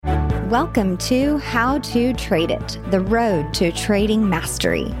Welcome to How to Trade It, the road to trading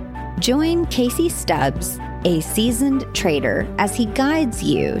mastery. Join Casey Stubbs, a seasoned trader, as he guides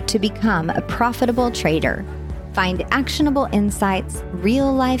you to become a profitable trader. Find actionable insights,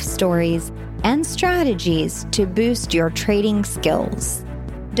 real-life stories, and strategies to boost your trading skills.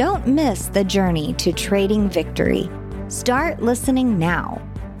 Don't miss the journey to trading victory. Start listening now.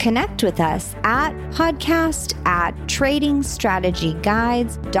 Connect with us at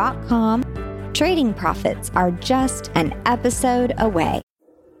podcast@tradingstrategyguides.com. Trading profits are just an episode away.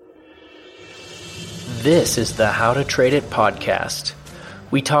 This is the How to Trade It podcast.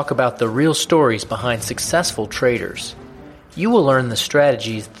 We talk about the real stories behind successful traders. You will learn the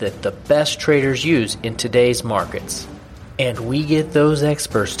strategies that the best traders use in today's markets. And we get those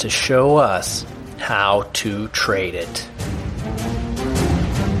experts to show us how to trade it.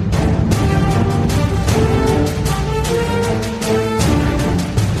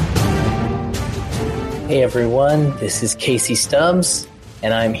 Hey everyone, this is Casey Stubbs,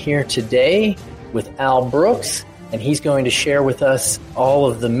 and I'm here today with Al Brooks, and he's going to share with us all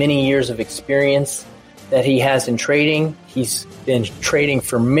of the many years of experience that he has in trading. He's been trading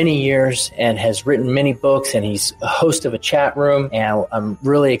for many years and has written many books, and he's a host of a chat room, and I'm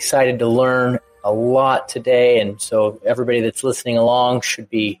really excited to learn a lot today, and so everybody that's listening along should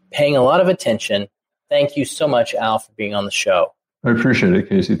be paying a lot of attention. Thank you so much, Al, for being on the show. I appreciate it,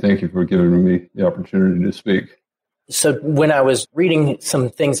 Casey. Thank you for giving me the opportunity to speak. So when I was reading some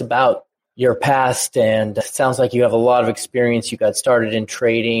things about your past, and it sounds like you have a lot of experience. You got started in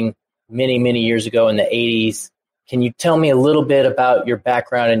trading many, many years ago in the 80s. Can you tell me a little bit about your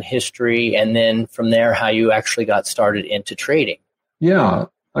background and history, and then from there, how you actually got started into trading? Yeah,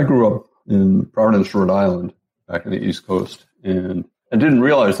 I grew up in Providence, Rhode Island, back in the East Coast, and I didn't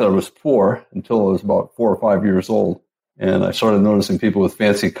realize that I was poor until I was about 4 or 5 years old. And I started noticing people with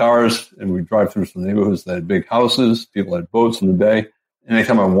fancy cars, and we'd drive through some neighborhoods that had big houses. People had boats in the bay.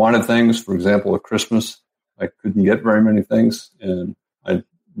 Anytime I wanted things, for example, at Christmas, I couldn't get very many things. And I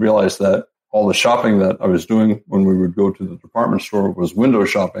realized that all the shopping that I was doing when we would go to the department store was window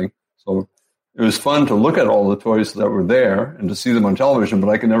shopping. So it was fun to look at all the toys that were there and to see them on television,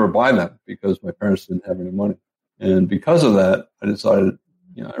 but I could never buy them because my parents didn't have any money. And because of that, I decided,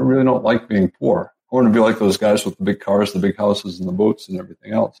 I really don't like being poor. I want to be like those guys with the big cars, the big houses, and the boats and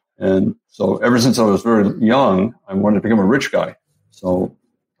everything else. And so ever since I was very young, I wanted to become a rich guy. So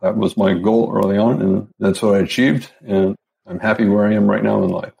that was my goal early on, and that's what I achieved. And I'm happy where I am right now in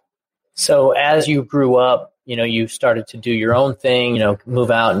life. So as you grew up, you started to do your own thing,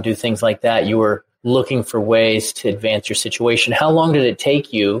 move out and do things like that. You were looking for ways to advance your situation. How long did it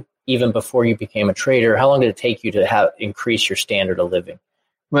take you, even before you became a trader, how long did it take you to increase your standard of living?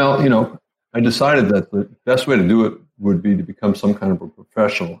 Well, I decided that the best way to do it would be to become some kind of a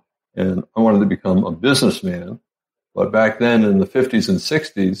professional. And I wanted to become a businessman. But back then in the 50s and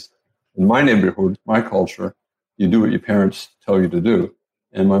 60s, in my neighborhood, my culture, you do what your parents tell you to do.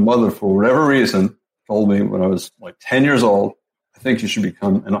 And my mother, for whatever reason, told me when I was like 10 years old, I think you should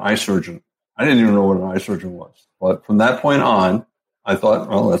become an eye surgeon. I didn't even know what an eye surgeon was. But from that point on, I thought,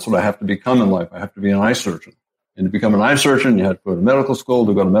 well, that's what I have to become in life. I have to be an eye surgeon. And to become an eye surgeon, you have to go to medical school.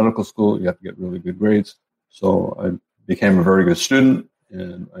 To go to medical school, you have to get really good grades. So I became a very good student,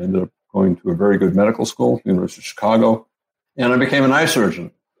 and I ended up going to a very good medical school, University of Chicago, and I became an eye surgeon.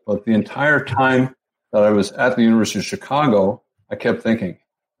 But the entire time that I was at the University of Chicago, I kept thinking,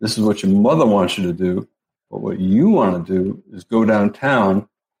 this is what your mother wants you to do, but what you want to do is go downtown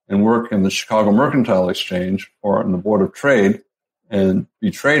and work in the Chicago Mercantile Exchange or in the Board of Trade and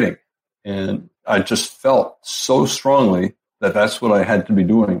be trading. And I just felt so strongly that that's what I had to be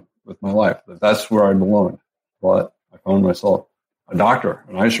doing with my life, that that's where I belonged. But I found myself a doctor,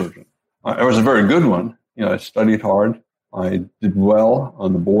 an eye surgeon. I was a very good one. I studied hard. I did well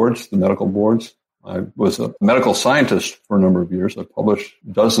on the boards, the medical boards. I was a medical scientist for a number of years. I published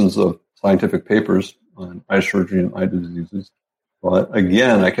dozens of scientific papers on eye surgery and eye diseases. But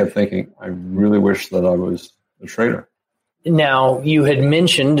again, I kept thinking, I really wish that I was a trader. Now, you had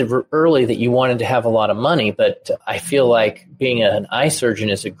mentioned early that you wanted to have a lot of money, but I feel like being an eye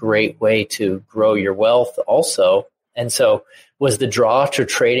surgeon is a great way to grow your wealth also. And so was the draw to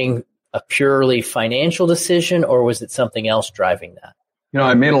trading a purely financial decision, or was it something else driving that?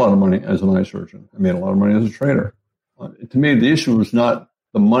 I made a lot of money as an eye surgeon. I made a lot of money as a trader. To me, the issue was not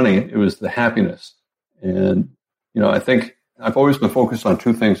the money, it was the happiness. And, I think I've always been focused on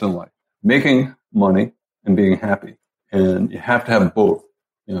two things in life, making money and being happy. And you have to have both.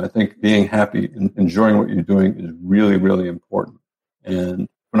 I think being happy and enjoying what you're doing is really, really important. And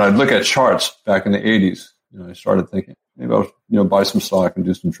when I'd look at charts back in the 80s, I started thinking, maybe I'll, buy some stock and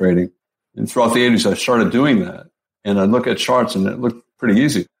do some trading. And throughout the 80s, I started doing that. And I'd look at charts and it looked pretty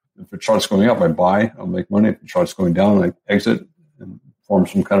easy. If the chart's going up, I buy, I'll make money. If the chart's going down, I exit and form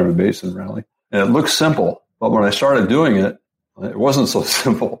some kind of a base and rally. And it looks simple. But when I started doing it, it wasn't so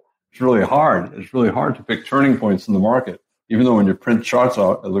simple. It's really hard. It's really hard to pick turning points in the market. Even though when you print charts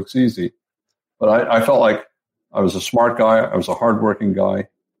out, it looks easy. But I felt like I was a smart guy. I was a hardworking guy,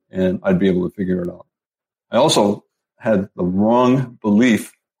 and I'd be able to figure it out. I also had the wrong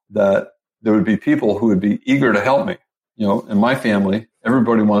belief that there would be people who would be eager to help me. You know, in my family,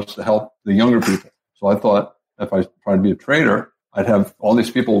 everybody wants to help the younger people. So I thought if I tried to be a trader, I'd have all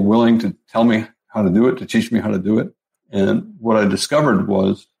these people willing to tell me how to do it, to teach me how to do it. And what I discovered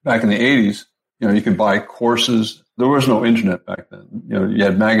was back in the 80s, you know, you could buy courses. There was no internet back then. You know, you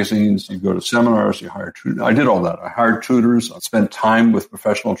had magazines, you go to seminars, you hire tutors. I did all that. I hired tutors. I spent time with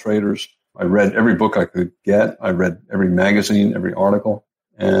professional traders. I read every book I could get. I read every magazine, every article.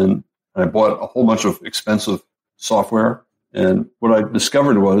 And I bought a whole bunch of expensive software. And what I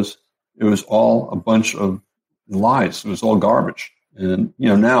discovered was it was all a bunch of lies. It was all garbage. And, you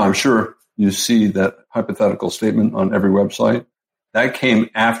know, now I'm sure you see that hypothetical statement on every website. That came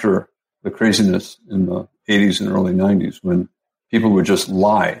after the craziness in the 80s and early 90s when people would just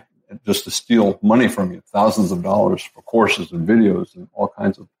lie just to steal money from you, thousands of dollars for courses and videos and all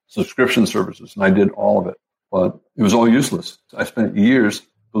kinds of subscription services. And I did all of it, but it was all useless. I spent years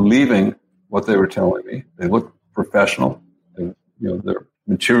believing what they were telling me. They looked professional. Their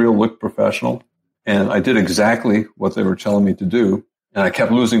material looked professional. And I did exactly what they were telling me to do. And I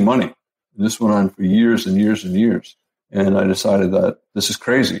kept losing money. And this went on for years and years and years. And I decided that this is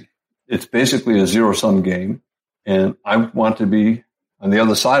crazy. It's basically a zero-sum game. And I want to be on the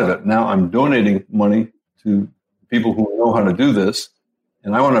other side of it. Now I'm donating money to people who know how to do this.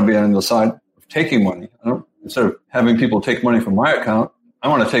 And I want to be on the side of taking money. Instead of having people take money from my account, I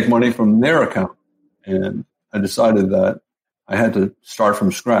want to take money from their account. And I decided that I had to start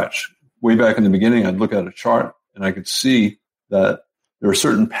from scratch. Way back in the beginning, I'd look at a chart and I could see that there are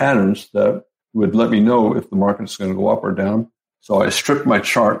certain patterns that would let me know if the market's going to go up or down. So I stripped my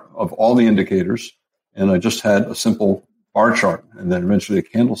chart of all the indicators and I just had a simple bar chart and then eventually a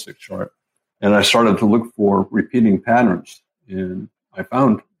candlestick chart. And I started to look for repeating patterns. And I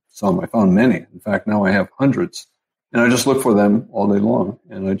found some. I found many. In fact, now I have hundreds. And I just look for them all day long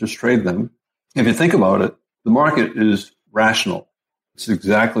and I just trade them. If you think about it, the market is rational. It's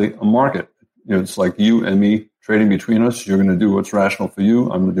exactly a market. You know, it's like you and me trading between us. You're going to do what's rational for you.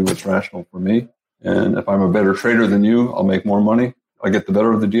 I'm going to do what's rational for me. And if I'm a better trader than you, I'll make more money. I get the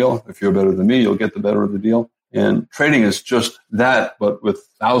better of the deal. If you're better than me, you'll get the better of the deal. And trading is just that, but with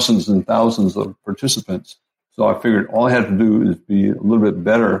thousands and thousands of participants. So I figured all I had to do is be a little bit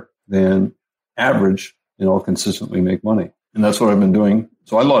better than average and I'll consistently make money. And that's what I've been doing.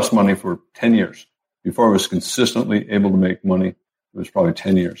 So I lost money for 10 years. Before I was consistently able to make money, it was probably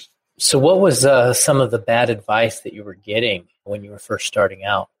 10 years. So what was some of the bad advice that you were getting when you were first starting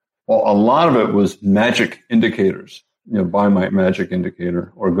out? Well, a lot of it was magic indicators. You know, buy my magic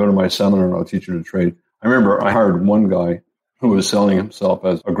indicator or go to my seminar and I'll teach you to trade. I remember I hired one guy who was selling himself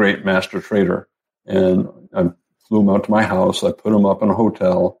as a great master trader. And I flew him out to my house. I put him up in a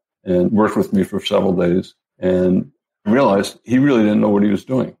hotel and worked with me for several days. And I realized he really didn't know what he was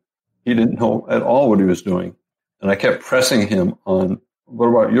doing. He didn't know at all what he was doing. And I kept pressing him on, what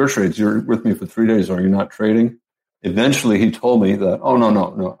about your trades? You're with me for 3 days. Are you not trading? Eventually, he told me that, oh,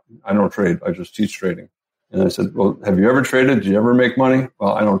 no, I don't trade. I just teach trading. And I said, well, have you ever traded? Did you ever make money?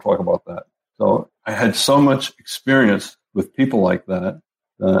 Well, I don't talk about that. So I had so much experience with people like that,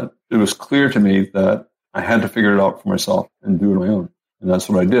 that it was clear to me that I had to figure it out for myself and do it on my own. And that's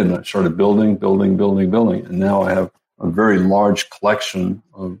what I did. And I started building. And now I have a very large collection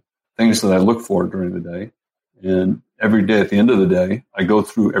of things that I look for during the day. And every day, at the end of the day, I go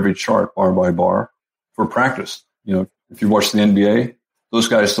through every chart bar by bar for practice. You know, if you watch the NBA, those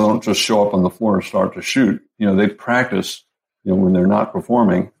guys don't just show up on the floor and start to shoot. You know, they practice, you know, when they're not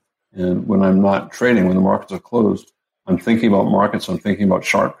performing. And when I'm not trading, when the markets are closed, I'm thinking about markets, I'm thinking about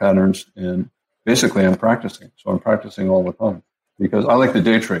chart patterns, and basically I'm practicing. So I'm practicing all the time because I like to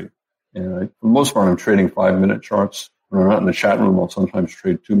day trade. And for the most part, I'm trading 5-minute charts. When I'm not in the chat room, I'll sometimes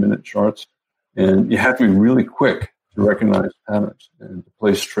trade 2-minute charts. And you have to be really quick to recognize patterns and to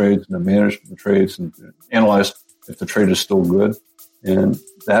place trades and to manage the trades and to analyze if the trade is still good. And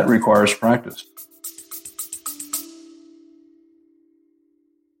that requires practice.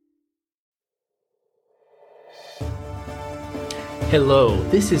 Hello,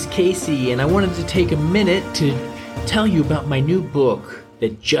 this is Casey, and I wanted to take a minute to tell you about my new book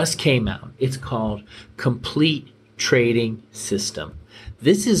that just came out. It's called Complete Trading System.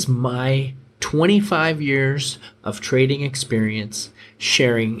 This is my 25 years of trading experience,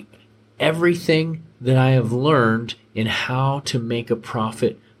 sharing everything that I have learned in how to make a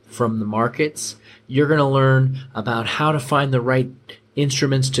profit from the markets. You're going to learn about how to find the right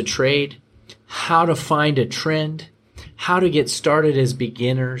instruments to trade, how to find a trend, how to get started as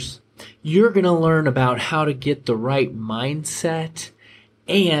beginners. You're going to learn about how to get the right mindset,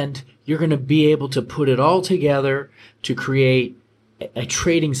 and you're going to be able to put it all together to create a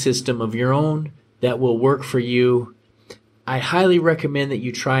trading system of your own that will work for you. I highly recommend that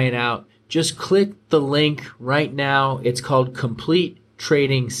you try it out. Just click the link right now. It's called Complete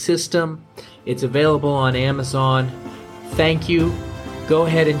Trading System. It's available on Amazon. Thank you. Go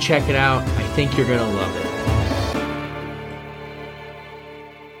ahead and check it out. I think you're going to love it.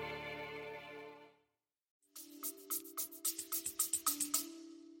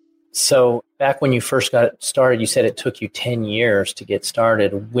 So back when you first got started, you said it took you 10 years to get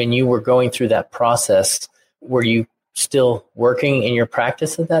started. When you were going through that process, were you still working in your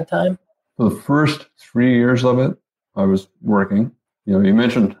practice at that time? For the first 3 years of it, I was working. You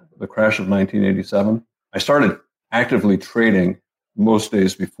mentioned the crash of 1987. I started actively trading most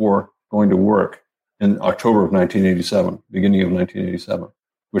days before going to work in October of 1987, beginning of 1987,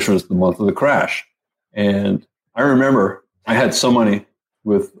 which was the month of the crash. And I remember I had some money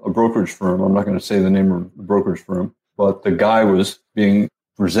with a brokerage firm. I'm not going to say the name of the brokerage firm, but the guy was being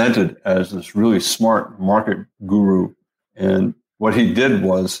presented as this really smart market guru. And what he did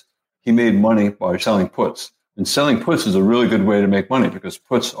was he made money by selling puts. And selling puts is a really good way to make money because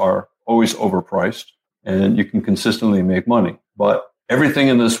puts are always overpriced and you can consistently make money. But everything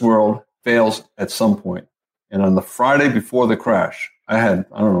in this world fails at some point. And on the Friday before the crash, I had,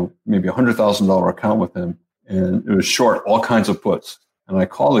 maybe a $100,000 account with him, and it was short all kinds of puts. And I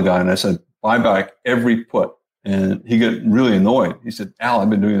called the guy and I said, buy back every put. And he got really annoyed. He said, Al, I've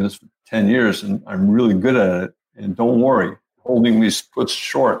been doing this for 10 years and I'm really good at it. And don't worry, holding these puts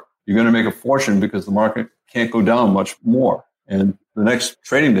short, you're going to make a fortune because the market can't go down much more. And the next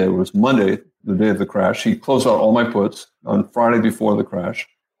trading day was Monday, the day of the crash. He closed out all my puts on Friday before the crash.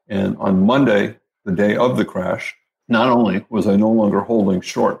 And on Monday, the day of the crash, not only was I no longer holding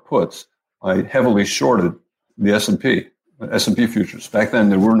short puts, I heavily shorted the S&P futures. Back then,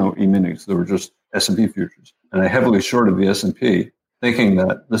 there were no E-minis. There were just S&P futures. And I heavily shorted the S&P, thinking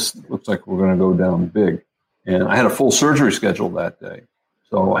that this looks like we're going to go down big. And I had a full surgery schedule that day.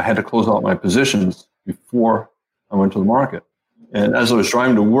 So I had to close out my positions before I went to the market. And as I was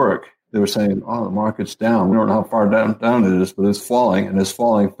driving to work, they were saying, oh, the market's down. We don't know how far down it is, but it's falling, and it's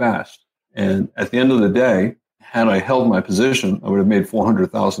falling fast. And at the end of the day, had I held my position, I would have made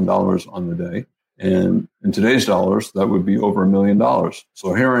 $400,000 on the day. And in today's dollars, that would be over $1 million.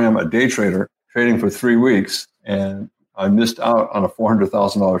 So here I am, a day trader, trading for 3 weeks, and I missed out on a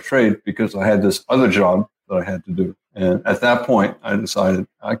 $400,000 trade because I had this other job that I had to do. And at that point, I decided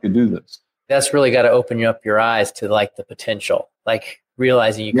I could do this. That's really got to open you up your eyes to like the potential, like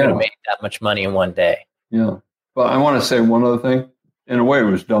realizing you could have made that much money in one day. Yeah. But I want to say one other thing. In a way, it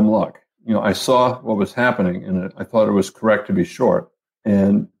was dumb luck. I saw what was happening and I thought it was correct to be short.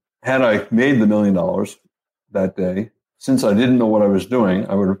 And had I made the $1 million that day, since I didn't know what I was doing,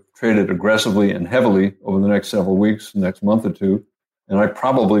 I would have traded aggressively and heavily over the next several weeks, next month or two, and I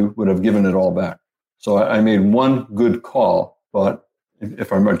probably would have given it all back. So I made one good call, but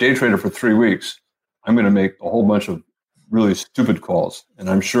if I'm a day trader for 3 weeks, I'm going to make a whole bunch of really stupid calls, and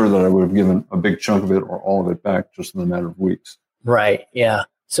I'm sure that I would have given a big chunk of it or all of it back just in a matter of weeks. Right, yeah.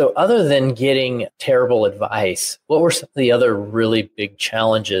 So other than getting terrible advice, what were some of the other really big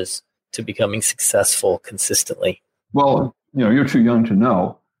challenges to becoming successful consistently? Well, you're too young to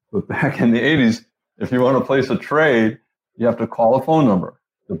know, but back in the 80s, if you want to place a trade, you have to call a phone number.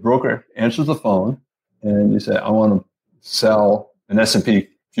 The broker answers the phone, and you say, I want to sell an S&P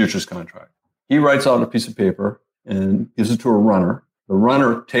futures contract. He writes out a piece of paper and gives it to a runner. The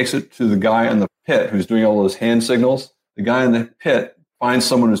runner takes it to the guy in the pit who's doing all those hand signals. The guy in the pit finds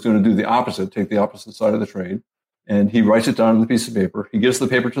someone who's going to do the opposite, take the opposite side of the trade, and he writes it down on the piece of paper. He gives the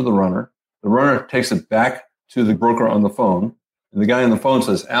paper to the runner. The runner takes it back to the broker on the phone, and the guy on the phone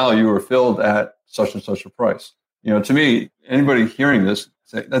says, Al, you were filled at such and such a price. To me, anybody hearing this,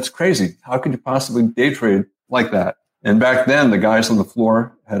 say, that's crazy. How could you possibly day trade like that? And back then, the guys on the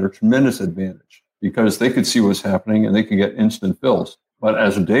floor had a tremendous advantage because they could see what's happening and they could get instant fills. But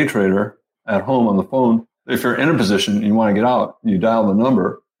as a day trader at home on the phone, if you're in a position and you want to get out, you dial the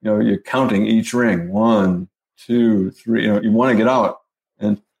number, you're counting each ring, 1, 2, 3, you want to get out.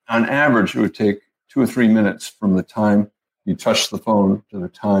 And on average, it would take 2 or 3 minutes from the time you touch the phone to the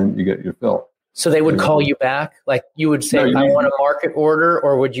time you get your fill. So they would call you back? Like you would say, No, I want a market order,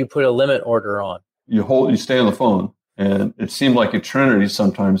 or would you put a limit order on? You stay on the phone, and it seemed like eternity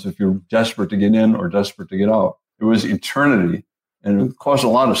sometimes if you're desperate to get in or desperate to get out. It was eternity, and it caused a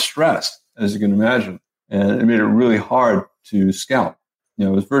lot of stress, as you can imagine. And it made it really hard to scalp. It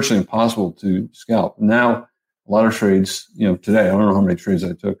was virtually impossible to scalp. Now, a lot of trades, today, I don't know how many trades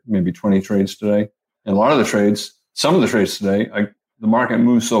I took, maybe 20 trades today. And a lot of the trades, some of the trades today, the market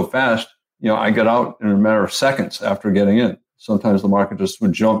moves so fast, I got out in a matter of seconds after getting in. Sometimes the market just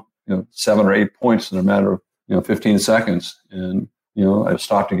would jump, 7 or 8 points in a matter of, 15 seconds. And, I'd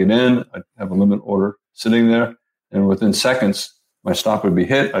stop to get in. I'd have a limit order sitting there. And within seconds, my stop would be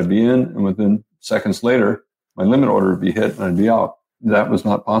hit. I'd be in. And within seconds later, my limit order would be hit and I'd be out. That was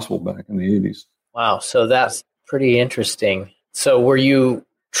not possible back in the 80s. Wow. So that's pretty interesting. So were you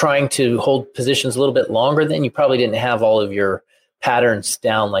trying to hold positions a little bit longer then? You probably didn't have all of your patterns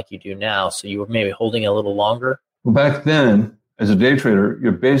down like you do now. So you were maybe holding a little longer? Well, back then, as a day trader,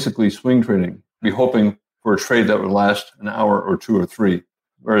 you're basically swing trading. You're hoping for a trade that would last an hour or 2 or 3.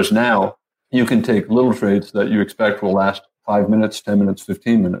 Whereas now, you can take little trades that you expect will last 5 minutes, 10 minutes,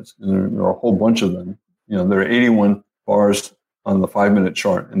 15 minutes. And there are a whole bunch of them. There are 81 bars on the 5-minute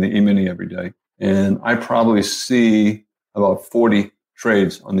chart in the E-mini every day. And I probably see about 40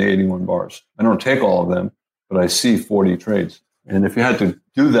 trades on the 81 bars. I don't take all of them, but I see 40 trades. And if you had to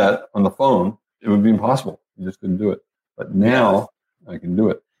do that on the phone, it would be impossible. You just couldn't do it. But now I can do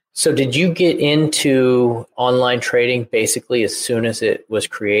it. So did you get into online trading basically as soon as it was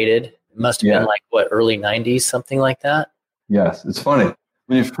created? It must have been like, early 90s, something like that? Yes. It's funny.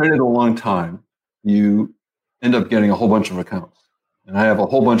 When you've traded a long time, you end up getting a whole bunch of accounts. And I have a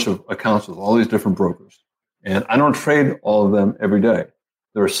whole bunch of accounts with all these different brokers. And I don't trade all of them every day.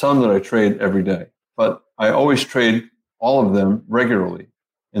 There are some that I trade every day. But I always trade all of them regularly.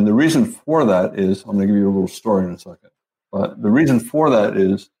 And the reason for that is, I'm going to give you a little story in a second. But the reason for that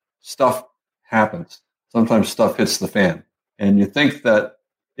is stuff happens. Sometimes stuff hits the fan. And you think that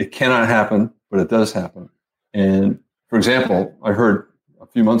it cannot happen, but it does happen. And for example, I heard a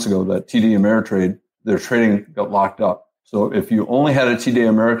few months ago that TD Ameritrade, their trading got locked up. So if you only had a TD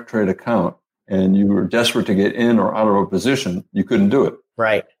Ameritrade account and you were desperate to get in or out of a position, you couldn't do it.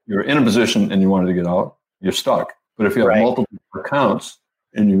 Right. You're in a position and you wanted to get out, you're stuck. But if you have multiple accounts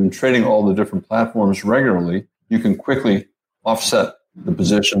and you've been trading all the different platforms regularly, you can quickly offset the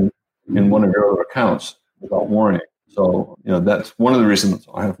position in one of your other accounts without worrying. So, that's one of the reasons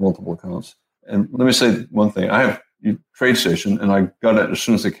I have multiple accounts. And let me say one thing. I have TradeStation, and I got it as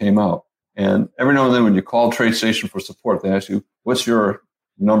soon as it came out. And every now and then when you call TradeStation for support, they ask you, what's your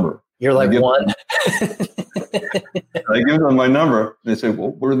number? You're like, one. I give them my number. They say,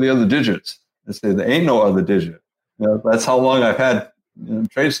 well, what are the other digits? I say, there ain't no other digit. That's how long I've had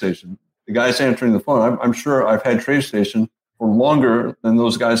TradeStation. The guys answering the phone, I'm sure I've had TradeStation for longer than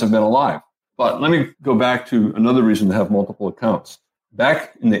those guys have been alive. But let me go back to another reason to have multiple accounts.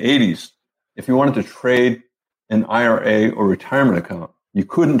 Back in the 80s, if you wanted to trade an IRA or retirement account, you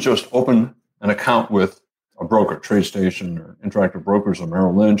couldn't just open an account with a broker, TradeStation or Interactive Brokers or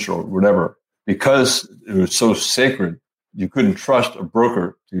Merrill Lynch or whatever. Because it was so sacred, you couldn't trust a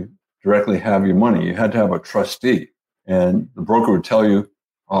broker to directly have your money. You had to have a trustee. And the broker would tell you,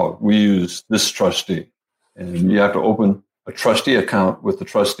 oh, we use this trustee. And you have to open a trustee account with the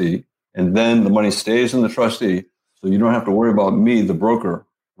trustee. And then the money stays in the trustee. So you don't have to worry about me, the broker,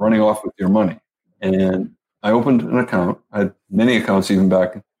 running off with your money. And I opened an account. I had many accounts even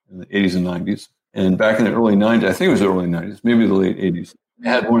back in the 80s and 90s. And back in the early 90s, I think it was the early 90s, maybe the late 80s, I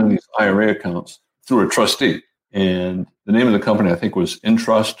had one of these IRA accounts through a trustee. And the name of the company, I think, was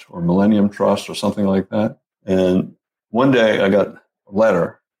Intrust or Millennium Trust or something like that. And one day I got a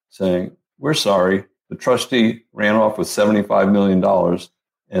letter saying, we're sorry, the trustee ran off with $75 million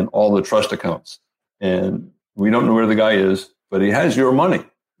and all the trust accounts. And we don't know where the guy is, but he has your money.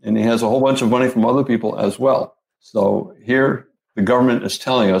 And he has a whole bunch of money from other people as well. So here the government is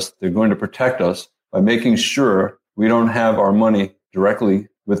telling us they're going to protect us by making sure we don't have our money directly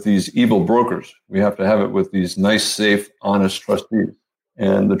with these evil brokers. We have to have it with these nice, safe, honest trustees.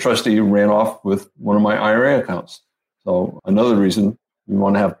 And the trustee ran off with one of my IRA accounts. So another reason we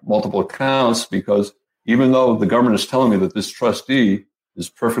want to have multiple accounts, because even though the government is telling me that this trustee is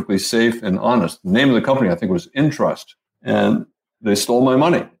perfectly safe and honest, the name of the company, I think, was Intrust. And they stole my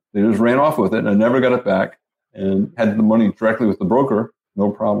money. They just ran off with it, and I never got it back, and had the money directly with the broker, no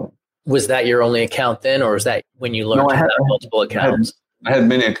problem. Was that your only account then, or was that when you learned to have multiple accounts? I had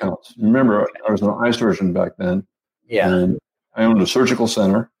many accounts. Remember, I was an eye surgeon back then. Yeah. And I owned a surgical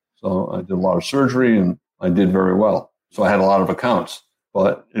center, so I did a lot of surgery, and I did very well. So I had a lot of accounts.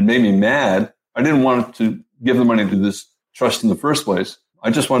 But it made me mad I didn't want to give the money to this trust in the first place.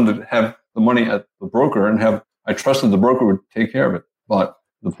 I just wanted to have the money at the broker and I trusted the broker would take care of it. But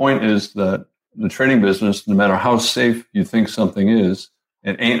the point is that the trading business, no matter how safe you think something is,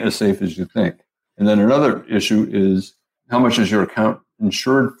 it ain't as safe as you think. And then another issue is how much is your account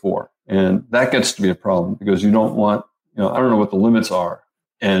insured for? And that gets to be a problem because you don't want, I don't know what the limits are.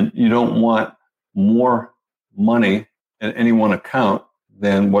 And you don't want more money in any one account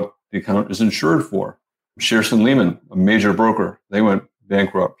than what the account is insured for. Shearson Lehman, a major broker, they went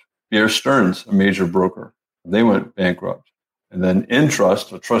bankrupt. Bear Stearns, a major broker, they went bankrupt. And then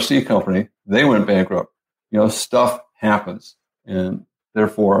Intrust, a trustee company, they went bankrupt. Stuff happens. And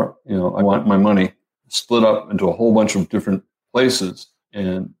therefore, I want my money split up into a whole bunch of different places.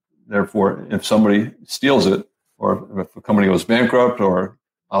 And therefore, if somebody steals it, or if a company goes bankrupt, or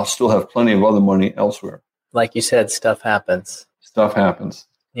I'll still have plenty of other money elsewhere. Like you said, stuff happens. Stuff happens.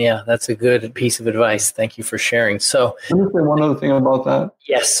 Yeah, that's a good piece of advice. Thank you for sharing. So, let me say one other thing about that.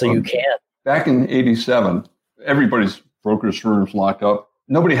 Yes, so you can. Back in '87, everybody's brokerage firms locked up.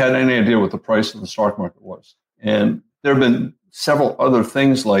 Nobody had any idea what the price of the stock market was. And there have been several other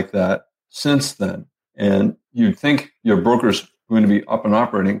things like that since then. And you'd think your broker's going to be up and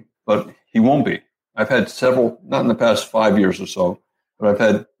operating, but he won't be. I've had several, not in the past 5 years or so, but I've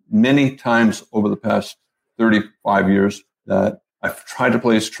had many times over the past 35 years that I've tried to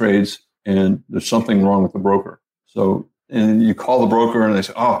place trades and there's something wrong with the broker. So, and you call the broker and they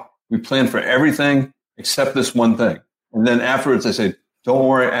say, oh, we planned for everything except this one thing. And then afterwards they say, don't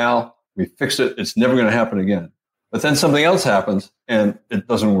worry, Al, we fixed it. It's never going to happen again. But then something else happens and it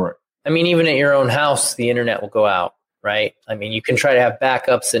doesn't work. I mean, even at your own house, the internet will go out, right? I mean, you can try to have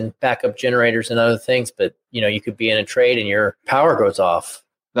backups and backup generators and other things, but you could be in a trade and your power goes off.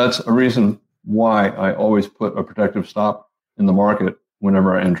 That's a reason why I always put a protective stop in the market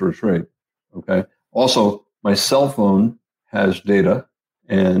whenever I enter a trade. Okay. Also, my cell phone has data,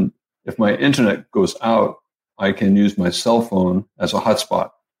 and if my internet goes out, I can use my cell phone as a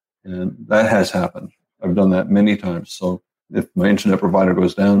hotspot. And that has happened. I've done that many times. So if my internet provider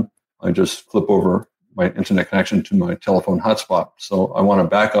goes down, I just flip over my internet connection to my telephone hotspot. So I want a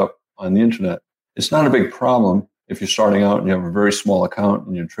backup on the internet. It's not a big problem if you're starting out and you have a very small account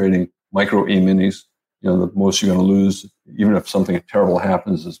and you're trading micro E-minis. The most you're going to lose, even if something terrible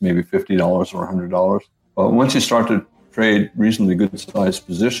happens, is maybe $50 or $100. But once you start to trade reasonably good-sized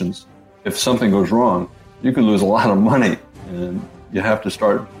positions, if something goes wrong, you can lose a lot of money. And you have to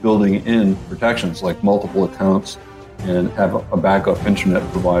start building in protections like multiple accounts and have a backup internet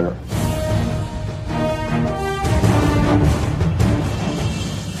provider.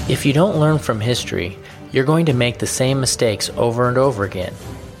 If you don't learn from history, you're going to make the same mistakes over and over again.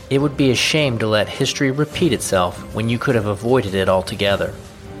 It would be a shame to let history repeat itself when you could have avoided it altogether.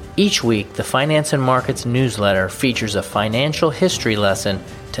 Each week, the Finance and Markets newsletter features a financial history lesson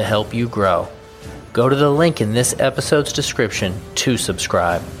to help you grow. Go to the link in this episode's description to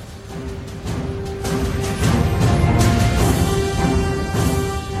subscribe.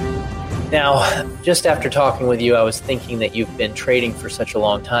 Now, just after talking with you, I was thinking that you've been trading for such a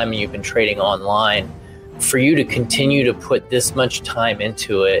long time and you've been trading online. For you to continue to put this much time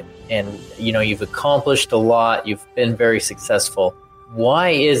into it, and you've accomplished a lot, you've been very successful. Why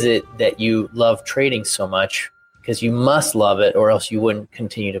is it that you love trading so much? Because you must love it, or else you wouldn't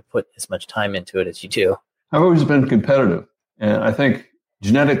continue to put as much time into it as you do. I've always been competitive, and I think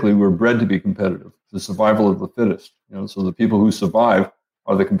genetically we're bred to be competitive. The survival of the fittest. So the people who survive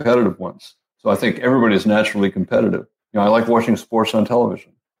are the competitive ones. So I think everybody is naturally competitive. I like watching sports on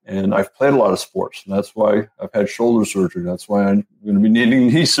television. And I've played a lot of sports, and that's why I've had shoulder surgery. That's why I'm going to be needing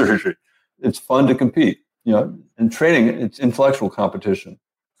knee surgery. It's fun to compete. In trading, it's intellectual competition,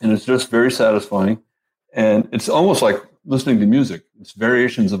 and it's just very satisfying. And it's almost like listening to music. It's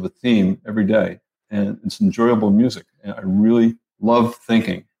variations of a theme every day, and it's enjoyable music. And I really love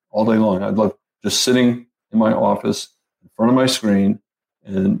thinking all day long. I love just sitting in my office in front of my screen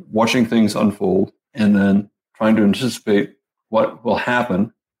and watching things unfold, and then trying to anticipate what will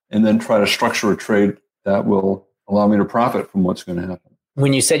happen, and then try to structure a trade that will allow me to profit from what's going to happen.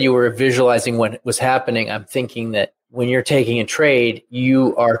 When you said you were visualizing what was happening, I'm thinking that when you're taking a trade,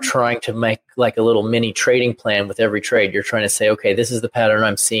 you are trying to make like a little mini trading plan with every trade. You're trying to say, okay, this is the pattern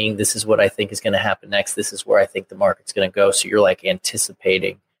I'm seeing. This is what I think is going to happen next. This is where I think the market's going to go. So you're like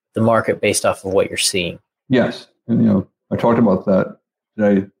anticipating the market based off of what you're seeing. Yes. And, I talked about that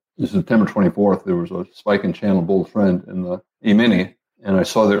today. September 24th, there was a spike in channel bull trend in the E-mini. And I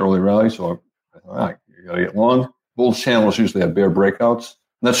saw the early rally, so I thought, you got to get long. Bull channels usually have bear breakouts.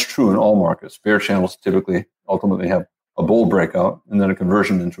 And that's true in all markets. Bear channels typically ultimately have a bull breakout and then a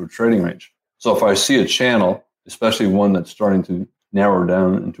conversion into a trading range. So if I see a channel, especially one that's starting to narrow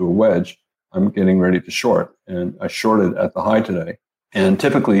down into a wedge, I'm getting ready to short. And I shorted at the high today. And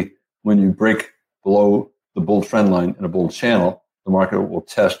typically, when you break below the bull trend line in a bull channel, the market will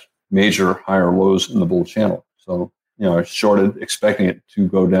test major higher lows in the bull channel. So, I shorted expecting it to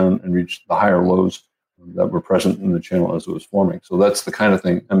go down and reach the higher lows that were present in the channel as it was forming. So that's the kind of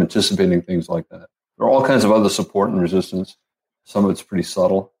thing, I'm anticipating things like that. There are all kinds of other support and resistance. Some of it's pretty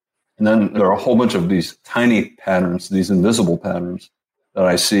subtle. And then there are a whole bunch of these tiny patterns, these invisible patterns that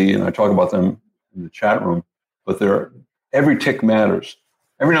I see, and I talk about them in the chat room, but every tick matters.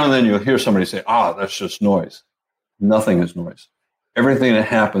 Every now and then you'll hear somebody say, that's just noise. Nothing is noise. Everything that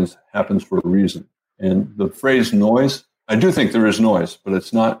happens for a reason. And the phrase noise, I do think there is noise, but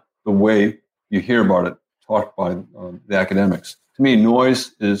it's not the way you hear about it talked by the academics. To me,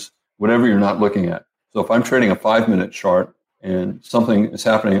 noise is whatever you're not looking at. So if I'm trading a 5-minute chart and something is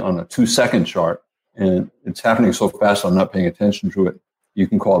happening on a 2-second chart and it's happening so fast I'm not paying attention to it, you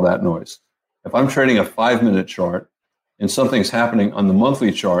can call that noise. If I'm trading a 5-minute chart and something's happening on the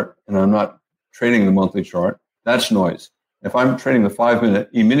monthly chart and I'm not trading the monthly chart, that's noise. If I'm trading the 5-minute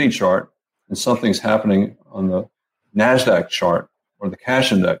E-mini chart and something's happening on the NASDAQ chart or the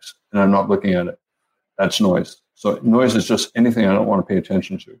cash index and I'm not looking at it, that's noise. So noise is just anything I don't want to pay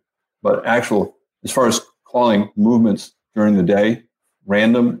attention to. But as far as calling movements during the day,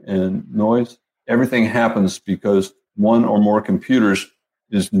 random and noise, everything happens because one or more computers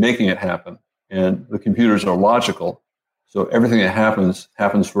is making it happen. And the computers are logical. So everything that happens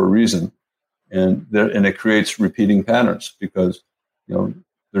for a reason. And it creates repeating patterns because,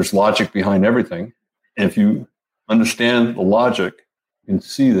 there's logic behind everything. And if you understand the logic, you can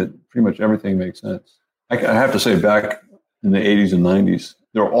see that pretty much everything makes sense. I have to say, back in the 80s and 90s,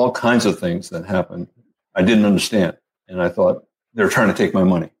 there were all kinds of things that happened I didn't understand. And I thought, they're trying to take my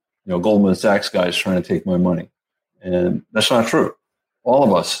money. Goldman Sachs guys trying to take my money. And that's not true. All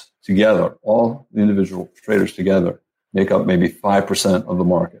of us together, all the individual traders together, make up maybe 5% of the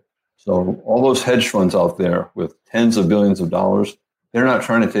market. So all those hedge funds out there with tens of billions of dollars, they're not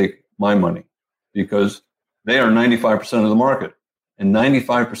trying to take my money because they are 95% of the market. And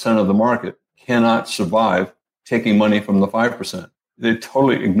 95% of the market cannot survive taking money from the 5%. They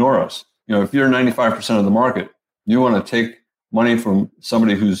totally ignore us. If you're 95% of the market, you want to take money from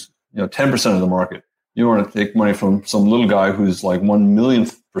somebody who's 10% of the market. You want to take money from some little guy who's like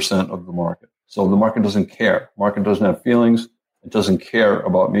 1,000,000% of the market. So the market doesn't care. Market doesn't have feelings. It doesn't care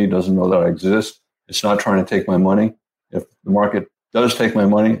about me. It doesn't know that I exist. It's not trying to take my money. If the market does take my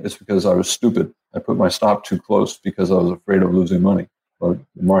money, it's because I was stupid. I put my stop too close because I was afraid of losing money. But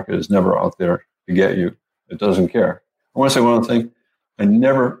the market is never out there to get you. It doesn't care. I want to say one other thing. I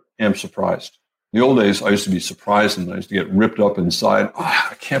never am surprised. In the old days, I used to be surprised and I used to get ripped up inside.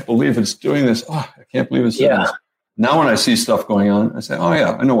 I can't believe it's doing this. I can't believe it's doing this. Now when I see stuff going on, I say,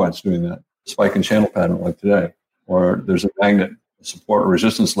 I know why it's doing that. Spike and channel pattern like today. Or there's a magnet, a support or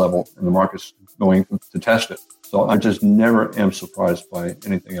resistance level, and the market's going to test it. So I just never am surprised by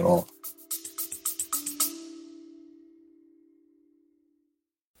anything at all.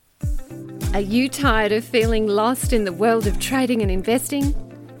 Are you tired of feeling lost in the world of trading and investing?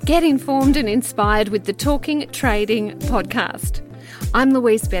 Get informed and inspired with the Talking Trading podcast. I'm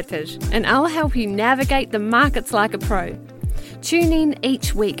Louise Bedford, and I'll help you navigate the markets like a pro. Tune in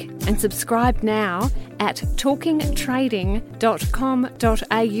each week and subscribe now at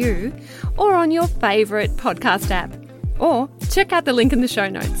talkingtrading.com.au or on your favourite podcast app. Or check out the link in the show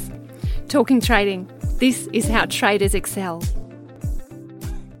notes. Talking Trading. This is how traders excel.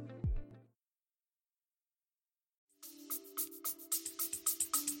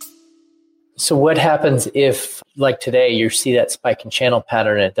 So what happens if, like today, you see that spike and channel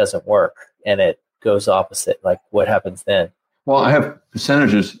pattern and it doesn't work and it goes opposite? Like what happens then? Well, I have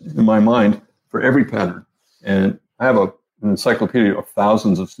percentages in my mind for every pattern. And I have an encyclopedia of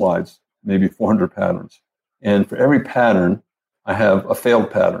thousands of slides, maybe 400 patterns. And for every pattern, I have a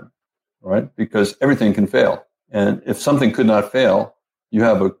failed pattern, right? Because everything can fail. And if something could not fail, you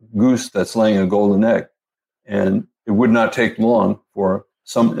have a goose that's laying a golden egg. And it would not take long for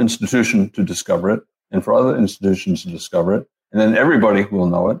some institution to discover it and for other institutions to discover it. And then everybody will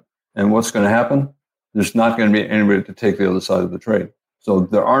know it. And what's going to happen? There's not going to be anybody to take the other side of the trade. So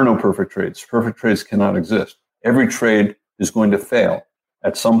there are no perfect trades. Perfect trades cannot exist. Every trade is going to fail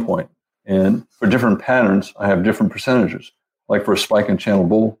at some point. And for different patterns, I have different percentages. Like for a spike and channel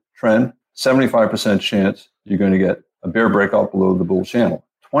bull trend, 75% chance you're going to get a bear breakout below the bull channel.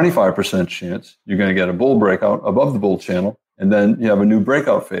 25% chance you're going to get a bull breakout above the bull channel. And then you have a new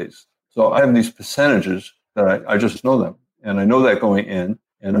breakout phase. So I have these percentages that I just know them. And I know that going in,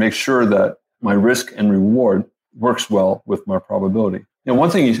 and I make sure that my risk and reward works well with my probability. One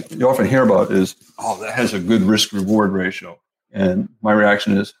thing you often hear about is, that has a good risk-reward ratio. And my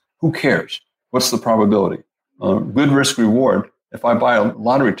reaction is, who cares? What's the probability? Good risk-reward, if I buy a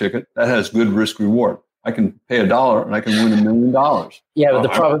lottery ticket, that has good risk-reward. I can pay $1 and I can win $1 million. Yeah, but the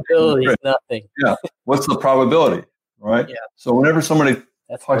probability is nothing. Yeah. What's the probability, right? Yeah. So whenever somebody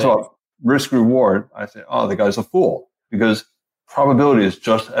talks about risk-reward, I say, the guy's a fool, because probability is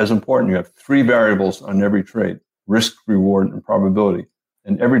just as important. You have 3 variables on every trade: risk, reward, and probability.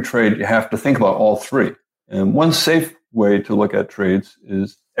 And every trade, you have to think about all 3. And one safe way to look at trades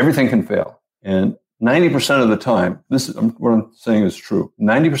is everything can fail. And 90% of the time, what I'm saying is true.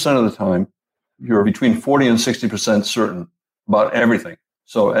 90% of the time, you're between 40 and 60% certain about everything.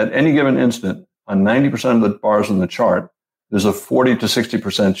 So at any given instant, on 90% of the bars on the chart, there's a 40 to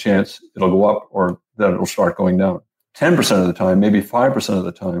 60% chance it'll go up or that it'll start going down. 10% of the time, maybe 5% of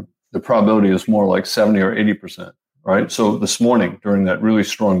the time, the probability is more like 70 or 80%, right? So this morning, during that really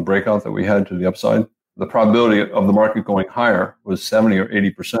strong breakout that we had to the upside, the probability of the market going higher was 70 or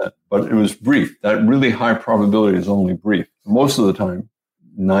 80%, but it was brief. That really high probability is only brief. Most of the time,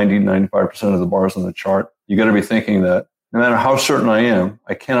 90, 95% of the bars on the chart, you got to be thinking that no matter how certain I am,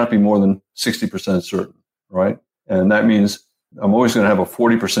 I cannot be more than 60% certain, right? And that means I'm always going to have a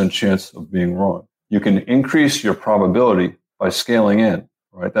 40% chance of being wrong. You can increase your probability by scaling in,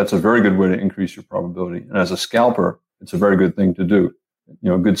 right? That's a very good way to increase your probability. And as a scalper, it's a very good thing to do.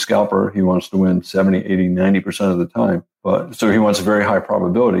 A good scalper, he wants to win 70, 80, 90% of the time. But so he wants a very high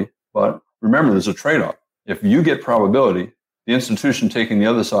probability. But remember, there's a trade-off. If you get probability, the institution taking the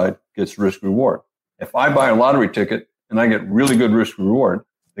other side gets risk reward. If I buy a lottery ticket and I get really good risk reward,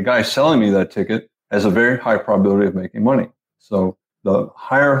 the guy selling me that ticket has a very high probability of making money. So the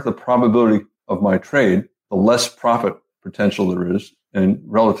higher the probability of my trade, the less profit potential there is, and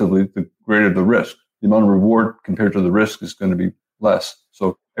relatively the greater the risk. The amount of reward compared to the risk is going to be less.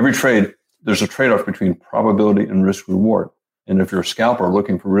 So every trade, there's a trade-off between probability and risk reward. And if you're a scalper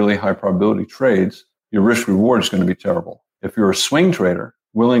looking for really high probability trades, your risk reward is going to be terrible. If you're a swing trader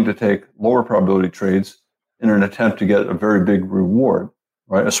willing to take lower probability trades in an attempt to get a very big reward,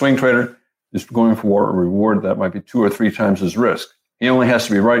 right? A swing trader is going for a reward that might be 2 or 3 times his risk. He only has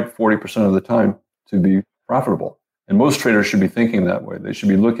to be right 40% of the time to be profitable. And most traders should be thinking that way. They should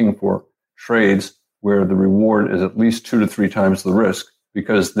be looking for trades where the reward is at least 2 to 3 times the risk,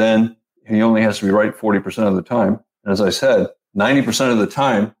 because then he only has to be right 40% of the time. And as I said, 90% of the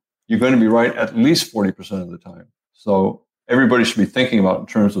time, you're going to be right at least 40% of the time. So everybody should be thinking about in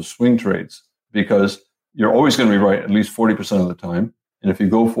terms of swing trades, because you're always going to be right at least 40% of the time. And if you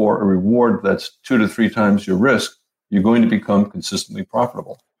go for a reward that's 2 to 3 times your risk, you're going to become consistently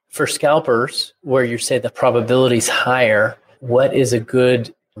profitable. For scalpers, where you say the probability is higher, what is a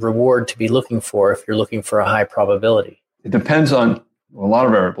good reward to be looking for if you're looking for a high probability? It depends on a lot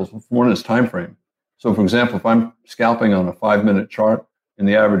of variables. One is time frame. So for example, if I'm scalping on a 5-minute chart and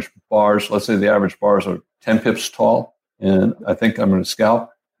the average bars, let's say the average bars are 10 pips tall, and I think I'm going to scalp.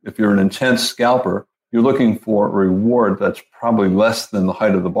 If you're an intense scalper, you're looking for a reward that's probably less than the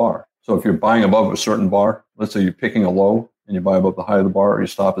height of the bar. So if you're buying above a certain bar, let's say you're picking a low and you buy above the height of the bar, or your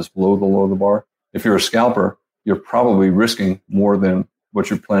stop is below the low of the bar. If you're a scalper, you're probably risking more than what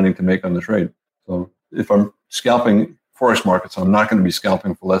you're planning to make on the trade. So if I'm scalping forex markets, I'm not going to be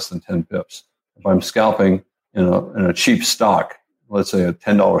scalping for less than 10 pips. If I'm scalping in a cheap stock, let's say a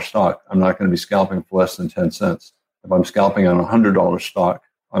 $10 stock, I'm not going to be scalping for less than 10 cents. If I'm scalping on a $100 stock,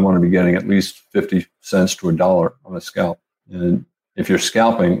 I want to be getting at least 50 cents to $1 on a scalp. And if you're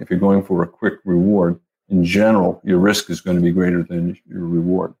scalping, if you're going for a quick reward, in general, your risk is going to be greater than your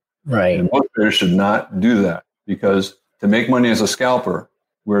reward. Right. And most traders should not do that, because to make money as a scalper,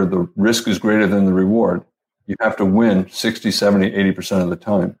 where the risk is greater than the reward, you have to win 60, 70, 80% of the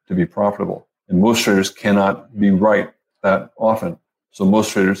time to be profitable. And most traders cannot be right that often. So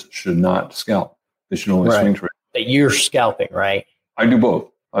most traders should not scalp. They should only swing trade. But you're scalping, right? I do both.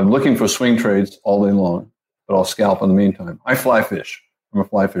 I'm looking for swing trades all day long, but I'll scalp in the meantime. I fly fish. I'm a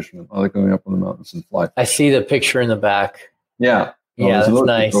fly fisherman. I like going up on the mountains and fly. I see the picture in the back. Yeah. Yeah, that's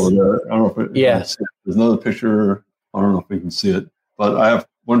nice. Over there. I don't know if there's another picture. I don't know if we can see it, but I have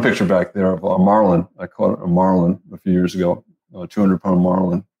one picture back there of a marlin. I caught a marlin a few years ago, a 200-pound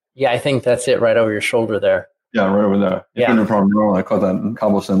marlin. Yeah, I think that's it right over your shoulder there. Yeah, right over there. Yeah. 200-pound marlin. I caught that in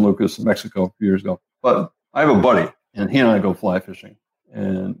Cabo San Lucas, Mexico, a few years ago. But I have a buddy, and he and I go fly fishing.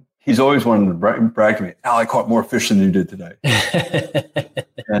 And he's always wanted to brag to me, Al, I caught more fish than you did today.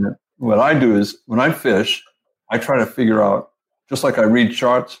 And what I do is, when I fish, I try to figure out, just like I read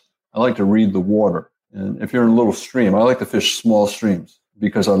charts, I like to read the water. And if you're in a little stream, I like to fish small streams.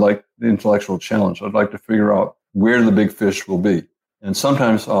 because I like the intellectual challenge. I'd like to figure out where the big fish will be. And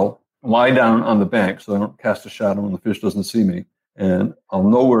sometimes I'll lie down on the bank so I don't cast a shadow and the fish doesn't see me. And I'll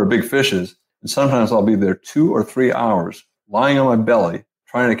know where a big fish is. And sometimes I'll be there 2 or 3 hours lying on my belly,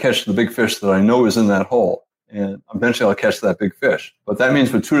 trying to catch the big fish that I know is in that hole. And eventually I'll catch that big fish. But that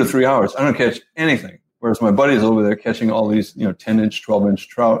means for 2 to 3 hours, I don't catch anything. Whereas my buddy is over there catching all these, 10-inch, 12-inch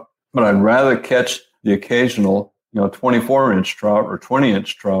trout. But I'd rather catch the occasional, 24-inch trout or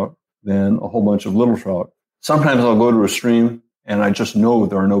 20-inch trout than a whole bunch of little trout. Sometimes I'll go to a stream and I just know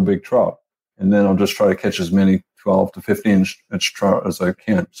there are no big trout. And then I'll just try to catch as many 12 to 15-inch trout as I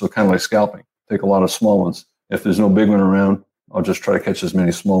can. So kind of like scalping. Take a lot of small ones. If there's no big one around, I'll just try to catch as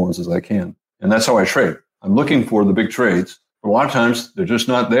many small ones as I can. And that's how I trade. I'm looking for the big trades. A lot of times they're just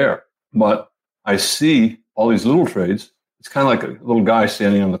not there. But I see all these little trades. It's kind of like a little guy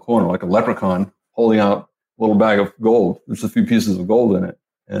standing on the corner, like a leprechaun holding out a little bag of gold. There's a few pieces of gold in it.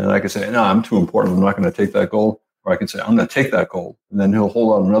 And I can say, no, I'm too important. I'm not going to take that gold. Or I can say, I'm going to take that gold. And then he'll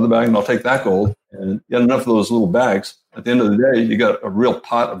hold out another bag and I'll take that gold. And get enough of those little bags. At the end of the day, you got a real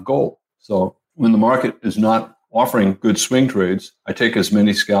pot of gold. So when the market is not offering good swing trades, I take as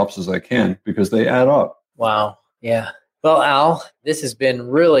many scalps as I can because they add up. Wow. Yeah. Well, Al, this has been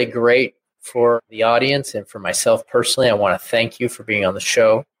really great for the audience and for myself personally. I want to thank you for being on the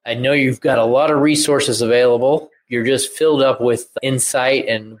show. I know you've got a lot of resources available. You're just filled up with insight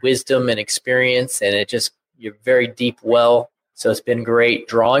and wisdom and experience, and you're very deep well. So it's been great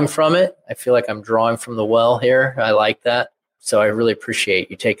drawing from it. I feel like I'm drawing from the well here. I like that. So I really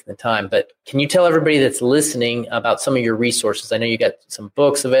appreciate you taking the time. But can you tell everybody that's listening about some of your resources? I know you got some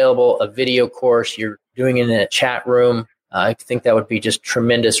books available, a video course, you're doing it in a chat room. I think that would be just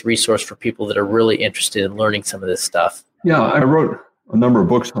tremendous resource for people that are really interested in learning some of this stuff. Yeah, I wrote a number of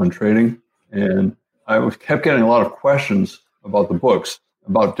books on trading, and I kept getting a lot of questions about the books,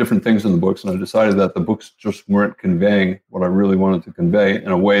 about different things in the books, and I decided that the books just weren't conveying what I really wanted to convey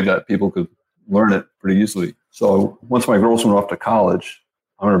in a way that people could learn it pretty easily. So once my girls went off to college,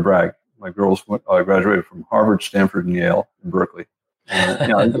 I'm going to brag. My girls graduated from Harvard, Stanford, and Yale, and Berkeley.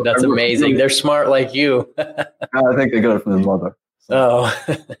 That's amazing. They're smart like you. I think they got it from their mother. So.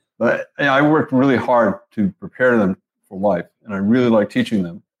 But I worked really hard to prepare them for life, and I really like teaching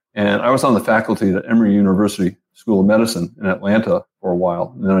them. And I was on the faculty at Emory University School of Medicine in Atlanta for a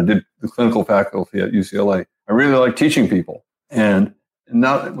while. And then I did the clinical faculty at UCLA. I really like teaching people. And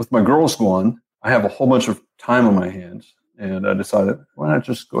now with my girls gone, I have a whole bunch of time on my hands. And I decided, why not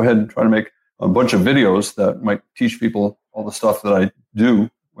just go ahead and try to make a bunch of videos that might teach people all the stuff that I do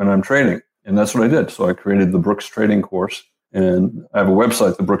when I'm trading. And that's what I did. So I created the Brooks Trading Course. And I have a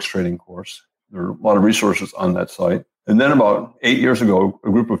website, the Brooks Trading Course. There are a lot of resources on that site. And then about 8 years ago, a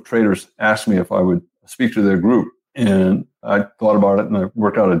group of traders asked me if I would speak to their group. And I thought about it and I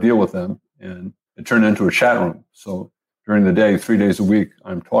worked out a deal with them. And it turned into a chat room. So during the day, 3 days a week,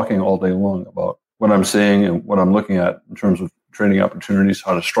 I'm talking all day long about what I'm seeing and what I'm looking at in terms of trading opportunities,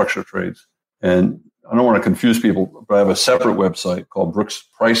 how to structure trades. And I don't want to confuse people, but I have a separate website called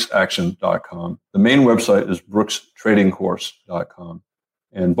brookspriceaction.com. The main website is brookstradingcourse.com.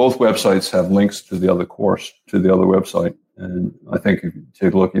 And both websites have links to the other course, to the other website. And I think if you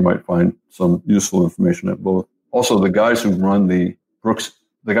take a look, you might find some useful information at both. Also, the guys who run the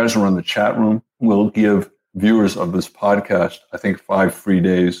chat room will give viewers of this podcast, I think, 5 free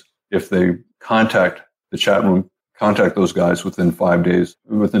days if they contact the chat room, contact those guys within 5 days,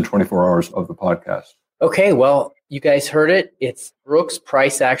 within 24 hours of the podcast. Okay, well, you guys heard it. It's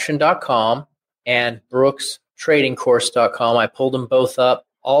brookspriceaction.com and brookstradingcourse.com. I pulled them both up.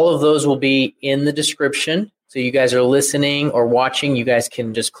 All of those will be in the description. So you guys are listening or watching, you guys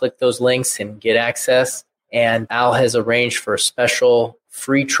can just click those links and get access. And Al has arranged for a special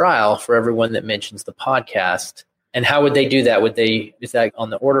free trial for everyone that mentions the podcast. And how would they do that? Is that on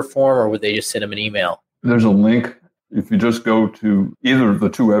the order form or would they just send them an email? There's a link. If you just go to either of the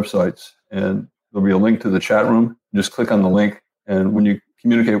two websites and there'll be a link to the chat room, just click on the link. And when you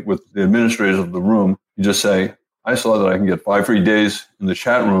communicate with the administrators of the room, you just say, I saw that I can get 5 free days in the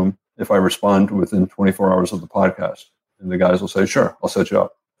chat room if I respond within 24 hours of the podcast. And the guys will say, sure, I'll set you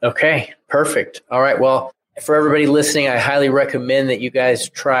up. Okay, perfect. All right. Well, for everybody listening, I highly recommend that you guys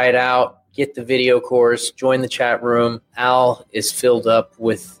try it out, get the video course, join the chat room. Al is filled up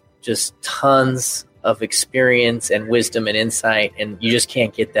with just tons of experience and wisdom and insight, and you just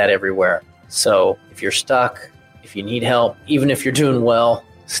can't get that everywhere. So if you're stuck, if you need help, even if you're doing well,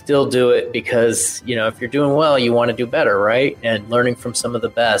 still do it because, if you're doing well, you want to do better, right? And learning from some of the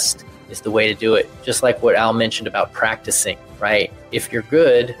best is the way to do it. Just like what Al mentioned about practicing, right? If you're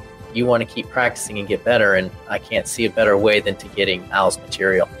good, you want to keep practicing and get better. And I can't see a better way than to getting Al's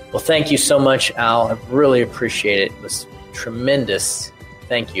material. Well, thank you so much, Al. I really appreciate it. It was tremendous.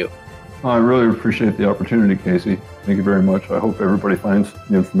 Thank you. I really appreciate the opportunity, Casey. Thank you very much. I hope everybody finds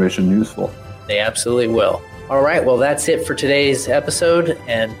the information useful. They absolutely will. All right. Well, that's it for today's episode.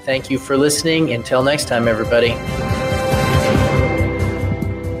 And thank you for listening. Until next time, everybody.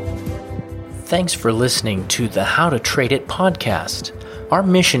 Thanks for listening to the How to Trade It podcast. Our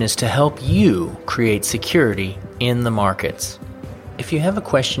mission is to help you create security in the markets. If you have a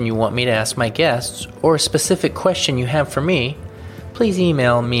question you want me to ask my guests or a specific question you have for me, please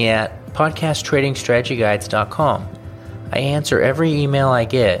email me at podcasttradingstrategyguides.com. I answer every email I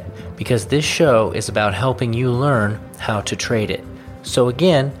get because this show is about helping you learn how to trade it. So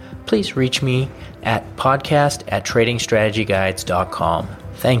again, please reach me at podcast@tradingstrategyguides.com.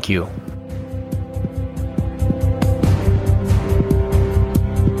 Thank you.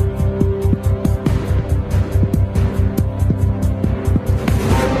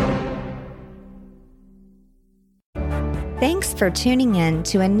 Thanks for tuning in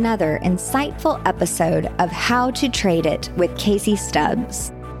to another insightful episode of How to Trade It with Casey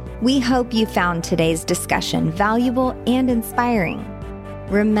Stubbs. We hope you found today's discussion valuable and inspiring.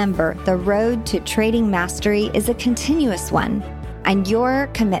 Remember, the road to trading mastery is a continuous one, and your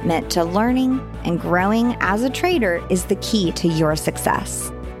commitment to learning and growing as a trader is the key to your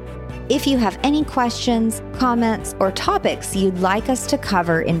success. If you have any questions, comments, or topics you'd like us to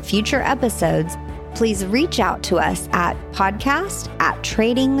cover in future episodes, please reach out to us at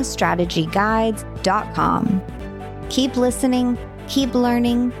podcast@tradingstrategyguides.com. Keep listening, keep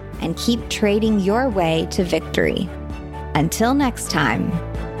learning, and keep trading your way to victory. Until next time.